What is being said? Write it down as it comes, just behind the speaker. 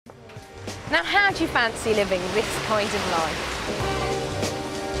Now, how do you fancy living this kind of life?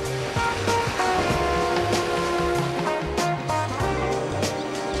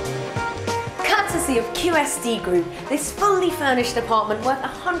 Courtesy of QSD Group, this fully furnished apartment worth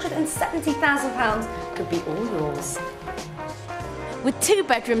 £170,000 could be all yours. With 2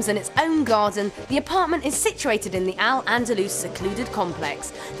 bedrooms and its own garden, the apartment is situated in the Al Andalus secluded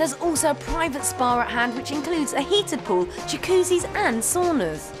complex. There's also a private spa at hand which includes a heated pool, jacuzzis and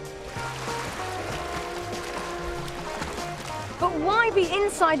saunas. But why be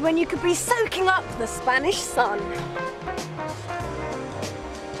inside when you could be soaking up the Spanish sun?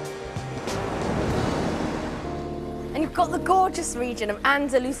 And you've got the gorgeous region of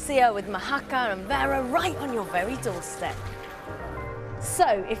Andalusia with Majaca and Vera right on your very doorstep.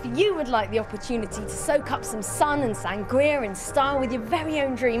 So, if you would like the opportunity to soak up some sun and sangria in style with your very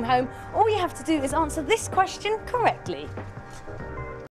own dream home, all you have to do is answer this question correctly.